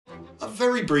a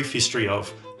very brief history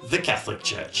of the Catholic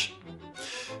Church.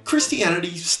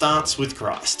 Christianity starts with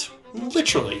Christ.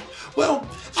 Literally. Well,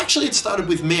 actually it started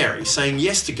with Mary saying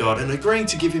yes to God and agreeing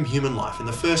to give him human life in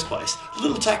the first place.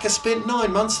 Little Tacker spent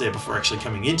 9 months there before actually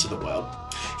coming into the world.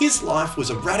 His life was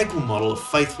a radical model of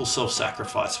faithful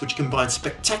self-sacrifice which combined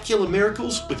spectacular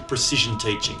miracles with precision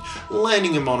teaching,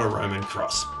 landing him on a Roman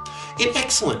cross. In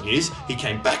excellent news, he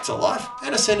came back to life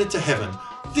and ascended to heaven.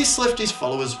 This left his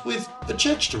followers with a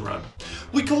church to run.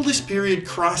 We call this period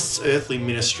Christ's earthly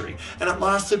ministry, and it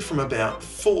lasted from about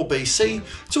 4 BC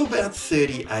to about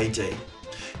 30 AD.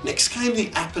 Next came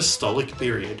the Apostolic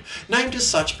period, named as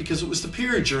such because it was the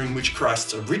period during which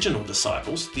Christ's original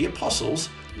disciples, the apostles,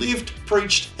 lived,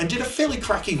 preached, and did a fairly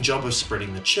cracking job of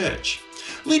spreading the church.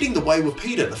 Leading the way were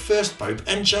Peter, the first pope,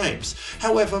 and James.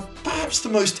 However, perhaps the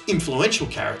most influential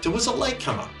character was a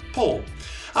latecomer, Paul.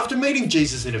 After meeting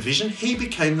Jesus in a vision, he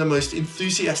became the most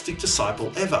enthusiastic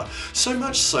disciple ever, so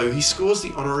much so he scores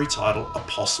the honorary title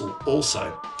Apostle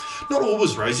also. Not all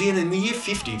was rosy, and in the year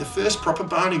 50, the first proper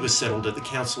Barney was settled at the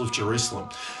Council of Jerusalem.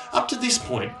 Up to this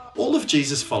point, all of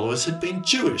Jesus' followers had been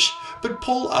Jewish, but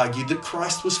Paul argued that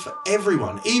Christ was for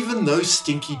everyone, even those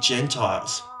stinky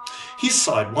Gentiles. His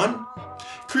side won.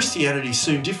 Christianity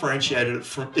soon differentiated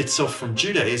itself from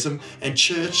Judaism, and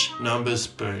church numbers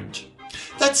boomed.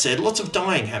 That said, lots of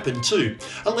dying happened too.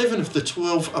 11 of the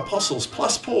 12 apostles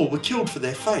plus Paul were killed for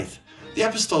their faith. The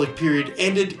apostolic period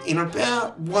ended in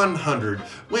about 100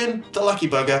 when the lucky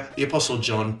bugger, the Apostle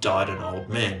John, died an old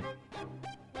man.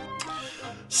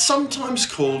 Sometimes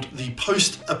called the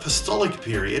post-apostolic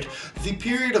period, the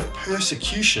period of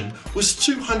persecution was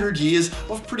 200 years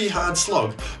of pretty hard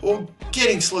slog, or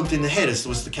getting slogged in the head as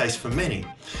was the case for many.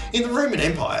 In the Roman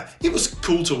Empire, it was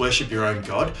cool to worship your own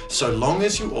god, so long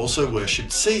as you also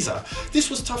worshipped Caesar. This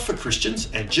was tough for Christians,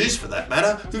 and Jews for that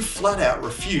matter, who flat out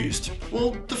refused.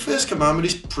 Well, the first commandment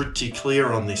is pretty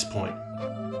clear on this point.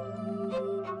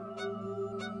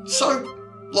 So,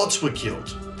 lots were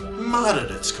killed.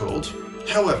 Martyred it's called.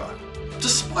 However,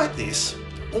 despite this,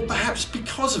 or perhaps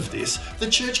because of this, the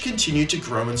church continued to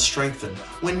grow and strengthen.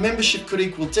 When membership could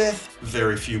equal death,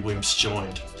 very few wimps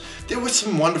joined. There were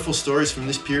some wonderful stories from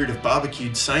this period of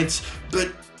barbecued saints,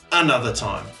 but another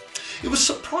time. It was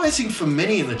surprising for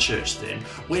many in the church then,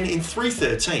 when in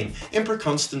 313, Emperor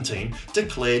Constantine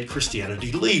declared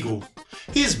Christianity legal.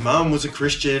 His mum was a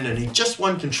Christian and he'd just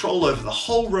won control over the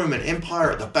whole Roman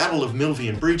Empire at the Battle of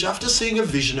Milvian Bridge after seeing a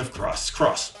vision of Christ's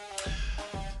cross.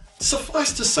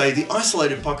 Suffice to say, the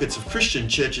isolated pockets of Christian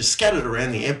churches scattered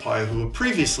around the empire who were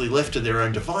previously left to their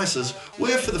own devices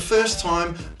were for the first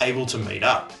time able to meet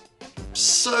up.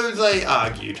 So they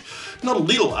argued. Not a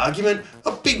little argument,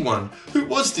 a big one. Who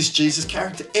was this Jesus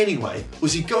character anyway?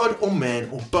 Was he God or man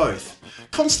or both?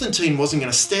 Constantine wasn't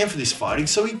going to stand for this fighting,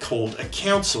 so he called a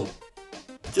council.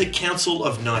 The Council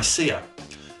of Nicaea.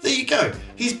 There you go,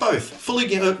 he's both, fully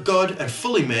God and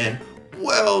fully man.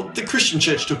 Well, the Christian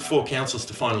church took 4 councils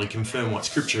to finally confirm what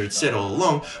scripture had said all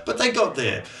along, but they got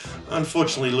there,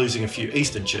 unfortunately losing a few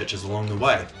Eastern churches along the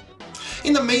way.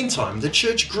 In the meantime, the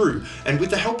church grew, and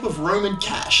with the help of Roman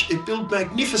cash, it built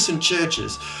magnificent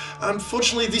churches.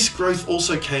 Unfortunately, this growth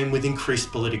also came with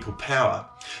increased political power.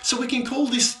 So we can call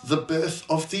this the birth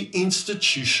of the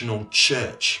institutional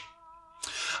church.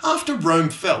 After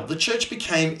Rome fell, the church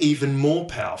became even more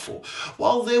powerful.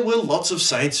 While there were lots of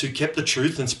saints who kept the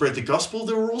truth and spread the gospel,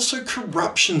 there were also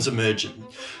corruptions emerging.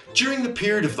 During the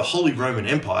period of the Holy Roman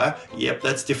Empire, yep,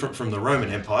 that's different from the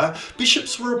Roman Empire,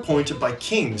 bishops were appointed by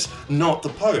kings, not the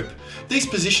Pope. These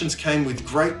positions came with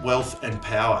great wealth and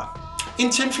power. In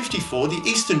 1054, the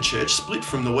Eastern Church split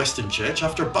from the Western Church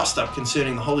after a bust-up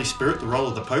concerning the Holy Spirit, the role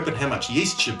of the Pope, and how much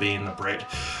yeast should be in the bread.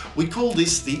 We call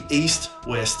this the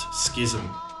East-West Schism.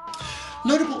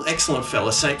 Notable excellent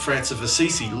fella St. Francis of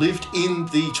Assisi lived in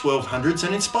the 1200s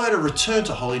and inspired a return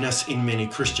to holiness in many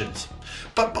Christians.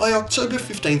 But by October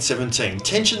 1517,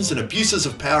 tensions and abuses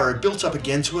of power had built up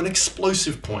again to an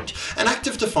explosive point. An act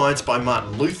of defiance by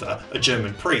Martin Luther, a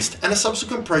German priest, and a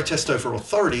subsequent protest over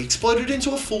authority exploded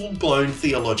into a full-blown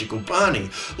theological Barney.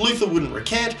 Luther wouldn't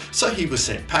recant, so he was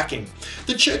sent packing.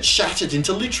 The church shattered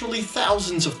into literally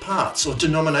thousands of parts or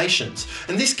denominations,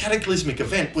 and this cataclysmic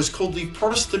event was called the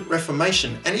Protestant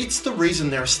Reformation, and it's the reason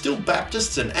there are still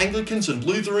Baptists and Anglicans and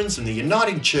Lutherans in the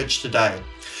uniting church today.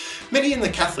 Many in the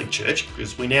Catholic Church,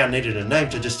 because we now needed a name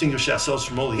to distinguish ourselves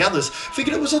from all the others,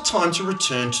 figured it was a time to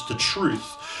return to the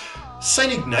truth.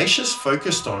 St. Ignatius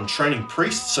focused on training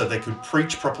priests so they could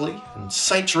preach properly, and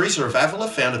St. Teresa of Avila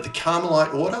founded the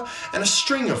Carmelite order, and a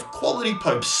string of quality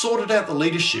popes sorted out the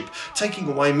leadership, taking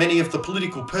away many of the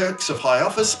political perks of high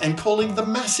office and calling the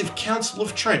massive Council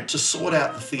of Trent to sort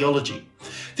out the theology.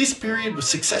 This period was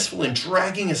successful in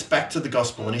dragging us back to the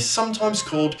gospel and is sometimes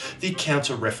called the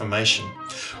Counter-Reformation.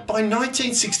 By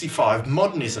 1965,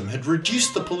 modernism had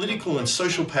reduced the political and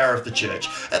social power of the church,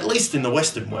 at least in the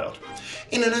Western world.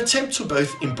 In an attempt to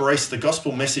both embrace the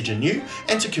gospel message anew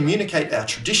and to communicate our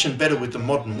tradition better with the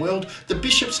modern world, the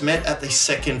bishops met at the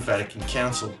Second Vatican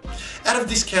Council. Out of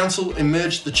this council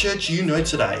emerged the church you know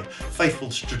today, faithful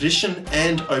to tradition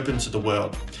and open to the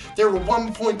world. There are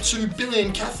 1.2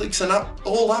 billion Catholics and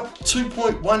all up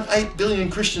 2.18 billion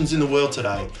Christians in the world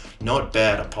today. Not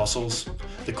bad, apostles.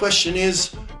 The question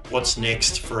is, what's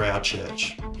next for our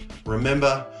church?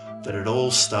 Remember that it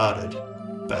all started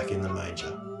back in the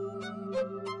manger.